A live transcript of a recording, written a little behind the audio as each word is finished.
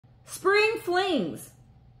spring flings,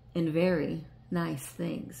 and very nice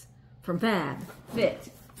things from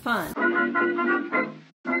Fabfitfun.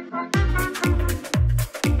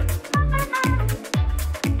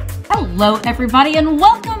 Hello everybody and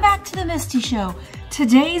welcome back to the Misty Show.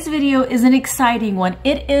 Today's video is an exciting one.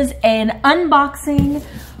 It is an unboxing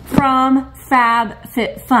from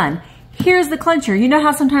Fabfitfun. Here's the clincher. You know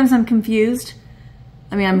how sometimes I'm confused?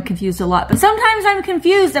 I mean, I'm confused a lot, but sometimes I'm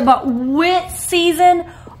confused about which season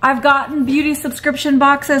I've gotten beauty subscription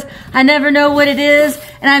boxes. I never know what it is,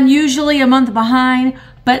 and I'm usually a month behind,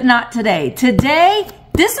 but not today. Today,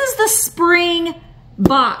 this is the spring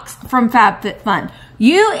box from Fabfitfun.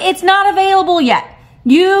 It's not available yet.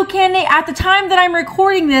 You can, at the time that I'm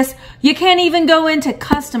recording this, you can't even go into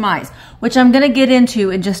customize, which I'm gonna get into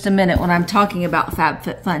in just a minute when I'm talking about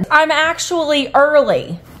Fabfitfun. I'm actually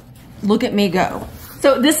early. Look at me go.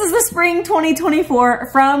 So this is the spring 2024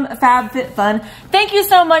 from Fabfitfun. Thank you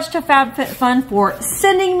so much to Fabfitfun for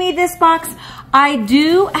sending me this box. I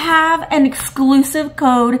do have an exclusive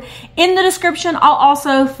code in the description. I'll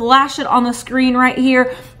also flash it on the screen right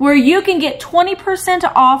here where you can get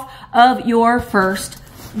 20% off of your first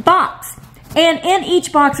box. And in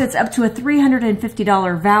each box, it's up to a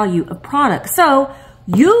 $350 value of product. So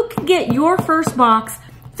you can get your first box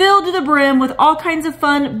filled to the brim with all kinds of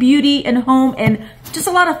fun beauty and home and just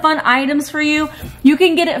a lot of fun items for you. You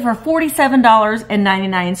can get it for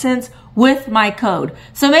 $47.99 with my code.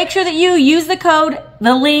 So make sure that you use the code.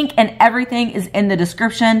 The link and everything is in the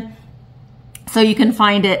description so you can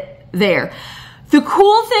find it there. The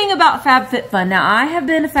cool thing about Fabfitfun, now I have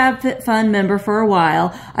been a Fabfitfun member for a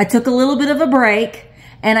while. I took a little bit of a break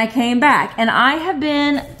and I came back, and I have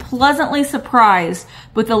been pleasantly surprised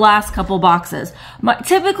with the last couple boxes.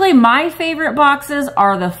 Typically, my favorite boxes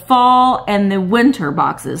are the fall and the winter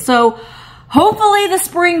boxes. So hopefully the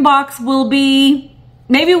spring box will be,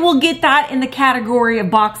 maybe we'll get that in the category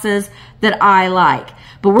of boxes that I like.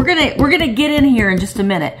 But we're gonna get in here in just a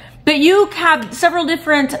minute. But you have several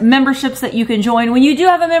different memberships that you can join. When you do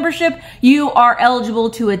have a membership, you are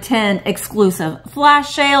eligible to attend exclusive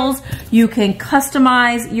flash sales. You can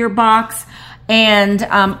customize your box and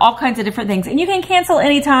all kinds of different things. And you can cancel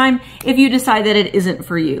anytime if you decide that it isn't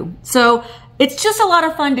for you. So it's just a lot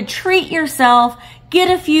of fun to treat yourself,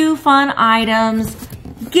 get a few fun items,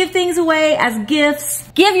 give things away as gifts,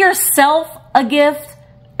 give yourself a gift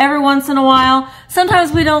every once in a while.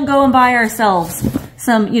 Sometimes we don't go and buy ourselves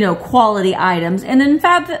some, quality items. And in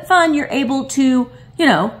Fabfitfun, you're able to,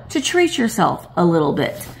 to treat yourself a little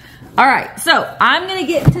bit. All right, so I'm gonna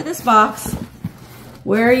get into this box.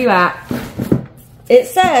 Where are you at? It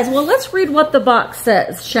says, well, let's read what the box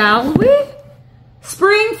says, shall we?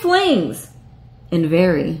 Spring flings and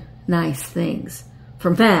very nice things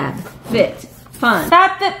from Fabfitfun.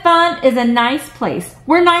 Fabfitfun is a nice place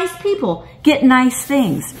where nice people get nice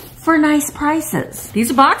things for nice prices.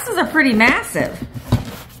 These boxes are pretty massive.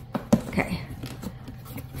 Okay.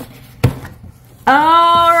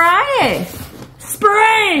 All right.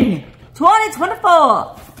 Spring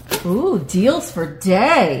 2024. Ooh, deals for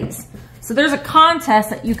days. So there's a contest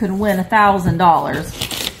that you can win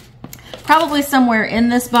 $1,000. Probably somewhere in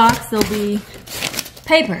this box there'll be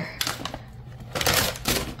paper.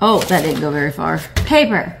 Oh, that didn't go very far.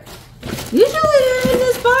 Paper. Usually in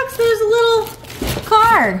this box there's a little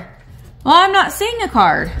card. Well, I'm not seeing a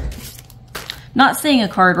card. Not seeing a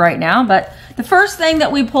card right now, but the first thing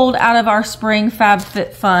that we pulled out of our spring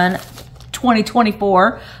Fabfitfun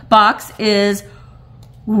 2024 box is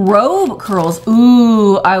robe curls.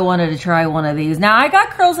 Ooh, I wanted to try one of these. Now, I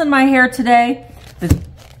got curls in my hair today, but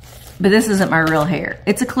this isn't my real hair.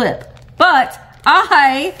 It's a clip. But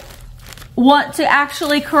I want to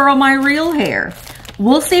actually curl my real hair.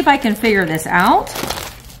 We'll see if I can figure this out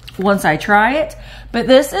once I try it. But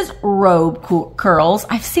this is robe curls.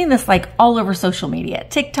 I've seen this like all over social media,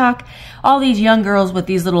 TikTok, all these young girls with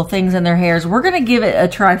these little things in their hairs. We're gonna give it a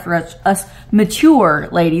try for us mature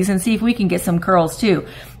ladies and see if we can get some curls too.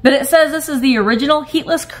 But it says this is the original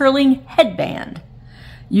heatless curling headband.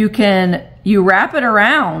 You wrap it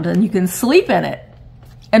around and you can sleep in it.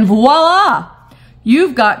 And voila,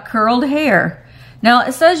 you've got curled hair. Now,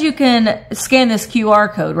 it says you can scan this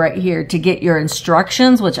QR code right here to get your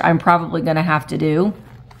instructions, which I'm probably going to have to do.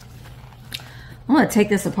 I'm going to take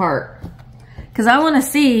this apart because I want to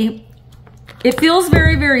see. It feels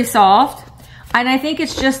very, very soft, and I think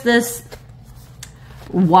it's just this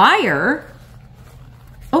wire.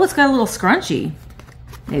 Oh, it's got a little scrunchie.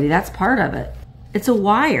 Maybe that's part of it. It's a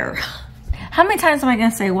wire. How many times am I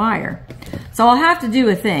going to say wire? So I'll have to do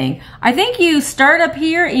a thing. I think you start up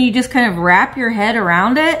here and you just kind of wrap your head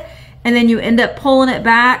around it, and then you end up pulling it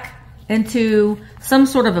back into some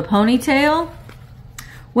sort of a ponytail.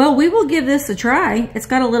 Well, we will give this a try. It's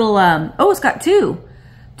got a little, oh, it's got two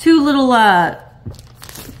little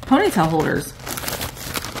ponytail holders.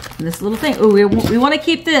 And this little thing. Oh, we want to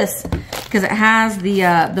keep this because it has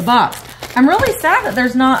the box. I'm really sad that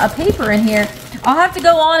there's not a paper in here. I'll have to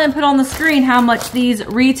go on and put on the screen how much these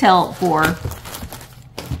retail for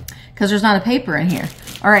because there's not a paper in here.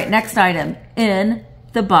 All right, next item in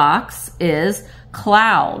the box is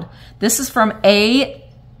Cloud. This is from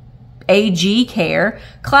AG Care.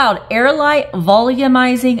 Cloud Airlight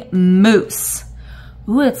Volumizing Mousse.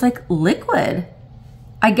 Ooh, it's like liquid.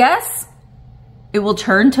 I guess it will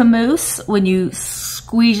turn to mousse when you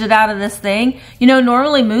squeeze it out of this thing. You know,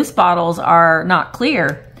 normally mousse bottles are not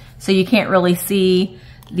clear, so you can't really see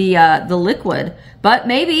the liquid. But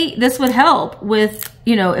maybe this would help with,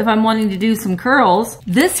 you know, if I'm wanting to do some curls.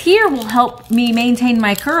 This here will help me maintain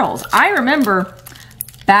my curls. I remember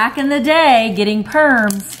back in the day getting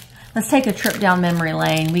perms. Let's take a trip down memory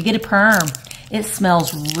lane. We get a perm. It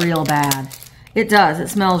smells real bad. It does. It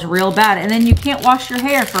smells real bad. And then you can't wash your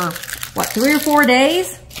hair for, what, 3 or 4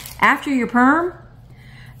 days after your perm?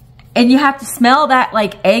 And you have to smell that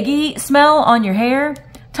like eggy smell on your hair.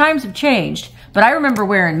 Times have changed, but I remember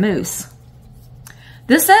wearing mousse.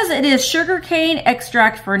 This says it is sugarcane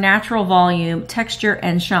extract for natural volume, texture,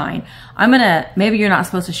 and shine. I'm gonna, maybe you're not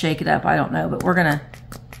supposed to shake it up, I don't know, but we're gonna,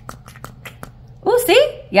 ooh,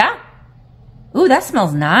 see? Yeah. Ooh, that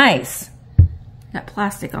smells nice. Got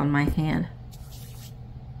plastic on my hand.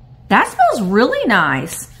 That smells really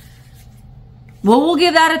nice. Well, we'll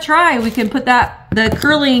give that a try. We can put that, the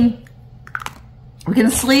curling, we can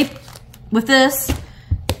sleep with this.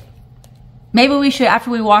 Maybe we should, after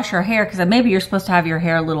we wash our hair, because maybe you're supposed to have your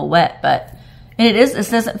hair a little wet, but it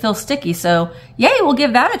doesn't feel sticky. So, yay, we'll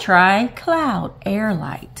give that a try. Cloud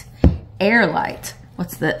Airlight. Airlight.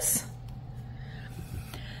 What's this?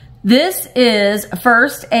 This is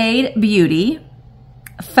First Aid Beauty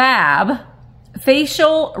Fab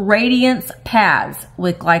Facial Radiance Pads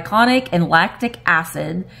with glycolic and lactic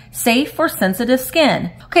acid, safe for sensitive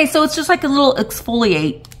skin. Okay, so it's just like a little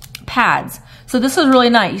exfoliate pads. So this is really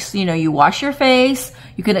nice. You know, you wash your face,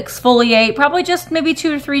 you can exfoliate probably just maybe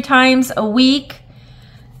 2 or 3 times a week.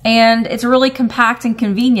 And it's really compact and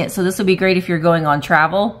convenient. So this would be great if you're going on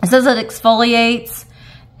travel. It says it exfoliates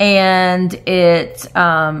and it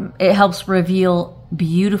helps reveal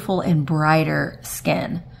beautiful and brighter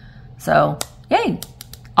skin. So, yay.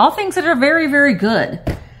 All things that are very, very good.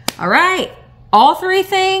 All right. All 3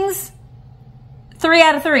 things, 3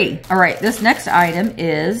 out of 3. All right. This next item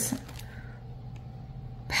is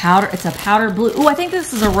powder. It's a powder blue. Ooh, I think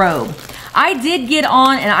this is a robe. I did get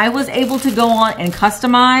on and I was able to go on and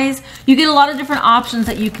customize. You get a lot of different options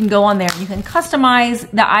that you can go on there. You can customize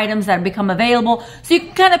the items that become available. So you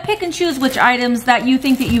can kind of pick and choose which items that you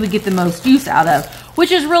think that you would get the most use out of,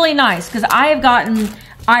 which is really nice because I have gotten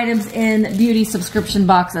items in beauty subscription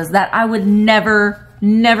boxes that I would never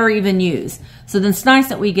even use. So then it's nice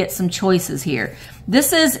that we get some choices here.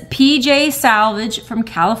 This is PJ Salvage from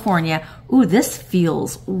California. Ooh, this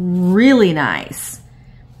feels really nice.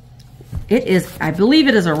 It is, I believe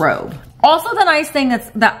it is a robe. Also, the nice thing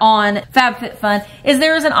that on FabFitFun is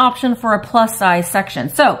there is an option for a plus size section.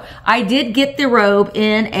 So I did get the robe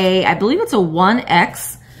in a, I believe it's a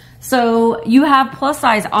 1X. So you have plus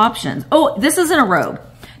size options. Oh, this isn't a robe.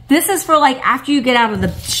 This is for like after you get out of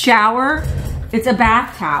the shower. It's a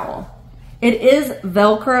bath towel. It is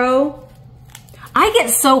Velcro. I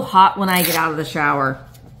get so hot when I get out of the shower.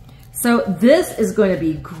 So this is going to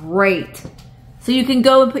be great. So you can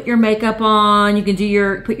go and put your makeup on. You can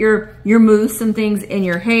do put your mousse and things in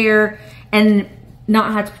your hair and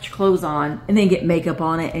not have to put your clothes on and then get makeup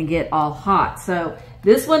on it and get all hot. So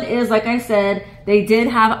this one is, like I said, they did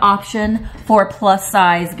have option for a plus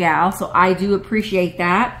size gal. So I do appreciate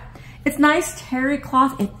that. It's nice terry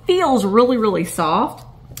cloth. It feels really, really soft.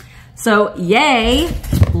 So yay,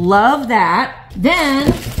 love that.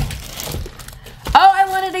 Then, oh, I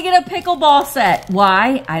wanted to get a pickleball set.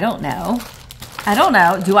 Why? I don't know. I don't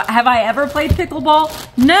know. Have I ever played pickleball?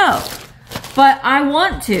 No, but I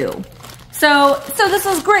want to. So this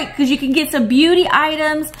is great because you can get some beauty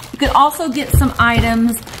items. You can also get some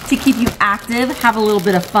items to keep you active, have a little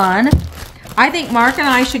bit of fun. I think Mark and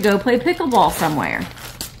I should go play pickleball somewhere.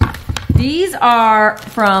 These are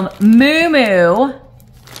from Moo Moo.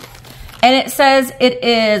 And it says it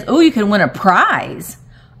is, oh, you can win a prize.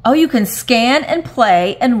 Oh, you can scan and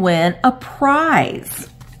play and win a prize.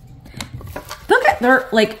 Look at, they're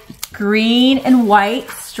like green and white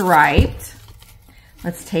striped.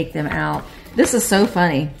 Let's take them out. This is so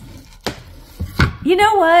funny. You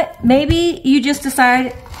know what? Maybe you just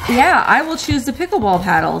decide, yeah, I will choose the pickleball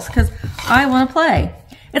paddles because I want to play.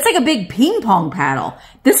 It's like a big ping pong paddle.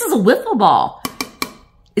 This is a wiffle ball.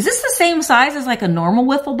 Is this the same size as like a normal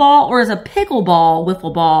wiffle ball, or is a pickleball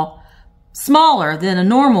wiffle ball smaller than a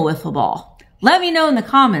normal wiffle ball? Let me know in the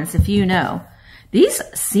comments if you know. These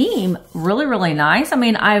seem really, really nice. I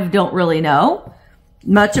mean, I don't really know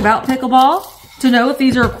much about pickleball to know if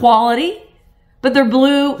these are quality, but they're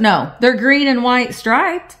blue. No, they're green and white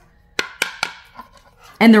striped,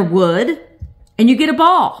 and they're wood, and you get a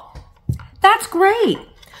ball. That's great.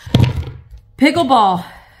 Pickleball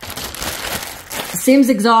seems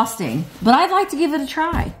exhausting, but I'd like to give it a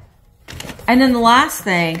try. And then the last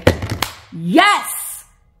thing, yes,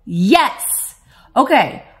 yes.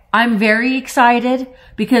 Okay, I'm very excited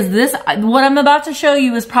because what I'm about to show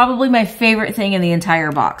you is probably my favorite thing in the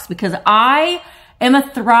entire box, because I am a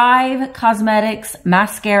Thrive Cosmetics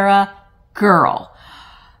mascara girl.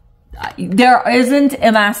 There isn't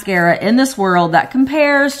a mascara in this world that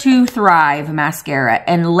compares to Thrive mascara.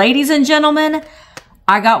 And ladies and gentlemen,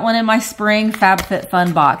 I got one in my spring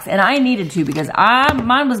Fabfitfun box, and I needed to because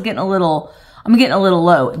mine was getting a little, I'm getting a little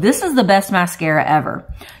low. This is the best mascara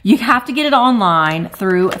ever. You have to get it online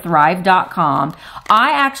through thrive.com.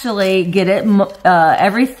 I actually get it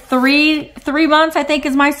every three months, I think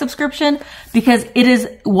is my subscription, because it is,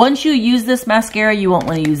 once you use this mascara, you won't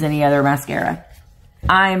want to use any other mascara.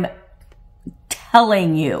 I'm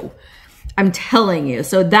telling you. I'm telling you.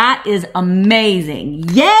 So that is amazing.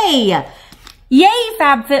 Yay! Yay,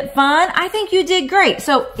 FabFitFun. I think you did great.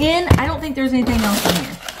 So I don't think there's anything else in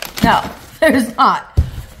here. No, there's not.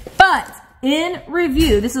 But in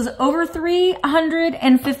review, this is over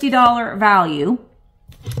 $350 value.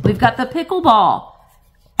 We've got the pickleball.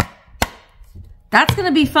 That's going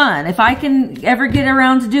to be fun if I can ever get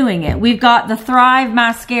around to doing it. We've got the Thrive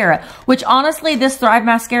mascara, which honestly, this Thrive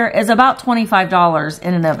mascara is about $25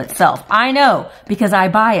 in and of itself. I know because I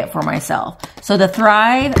buy it for myself. So the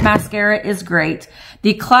Thrive mascara is great.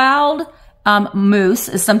 The Cloud mousse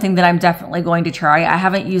is something that I'm definitely going to try. I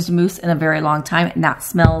haven't used mousse in a very long time, and that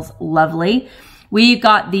smells lovely. We've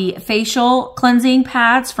got the facial cleansing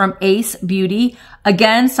pads from Ace Beauty.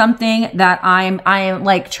 Again, something that I am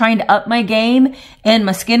like trying to up my game in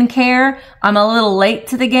my skincare. I'm a little late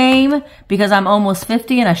to the game because I'm almost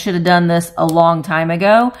 50 and I should have done this a long time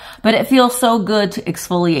ago, but it feels so good to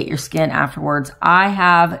exfoliate your skin afterwards. I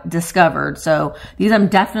have discovered, so these I'm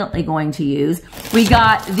definitely going to use. We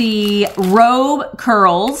got the Robe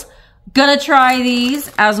Curls. Gonna try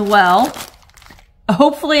these as well.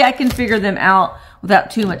 Hopefully I can figure them out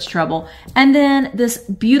without too much trouble. And then this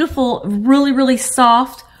beautiful, really, really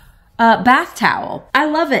soft bath towel. I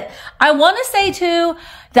love it. I want to say too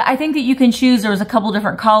that I think that you can choose, there's a couple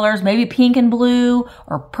different colors, maybe pink and blue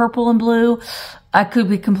or purple and blue. I could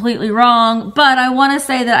be completely wrong, but I want to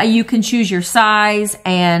say that you can choose your size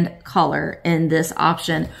and color in this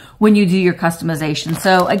option when you do your customization.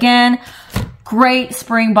 So again, great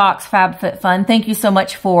spring box FabFitFun. Thank you so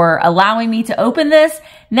much for allowing me to open this.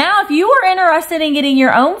 Now, if you are interested in getting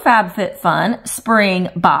your own FabFitFun spring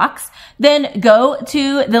box, then go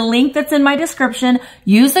to the link that's in my description,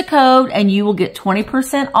 use the code, and you will get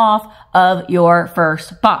 20% off of your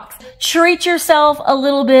first box. Treat yourself a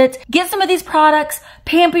little bit. Get some of these products.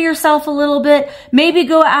 Pamper yourself a little bit. Maybe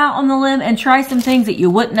go out on the limb and try some things that you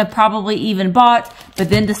wouldn't have probably even bought, but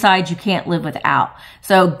then decide you can't live without.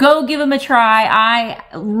 So go give them a try.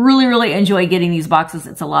 I really, really enjoy getting these boxes.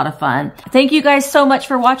 It's a lot of fun. Thank you guys so much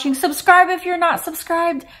for watching. Subscribe if you're not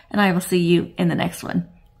subscribed, and I will see you in the next one.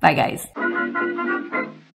 Bye, guys.